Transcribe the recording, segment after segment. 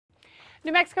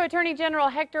New Mexico Attorney General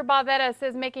Hector Barberas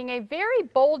is making a very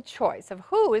bold choice of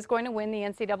who is going to win the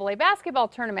NCAA basketball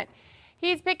tournament.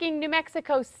 He's picking New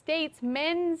Mexico State's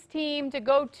men's team to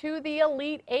go to the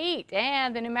Elite Eight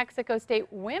and the New Mexico State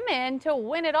women to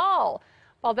win it all.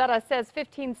 Barberas says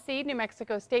 15th seed New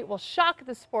Mexico State will shock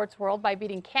the sports world by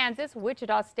beating Kansas,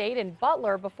 Wichita State, and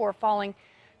Butler before falling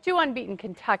to unbeaten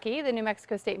Kentucky. The New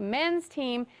Mexico State men's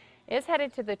team is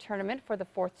headed to the tournament for the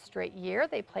 4th straight year.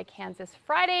 They play Kansas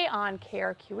Friday on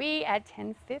KRQE at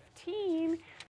 10:15.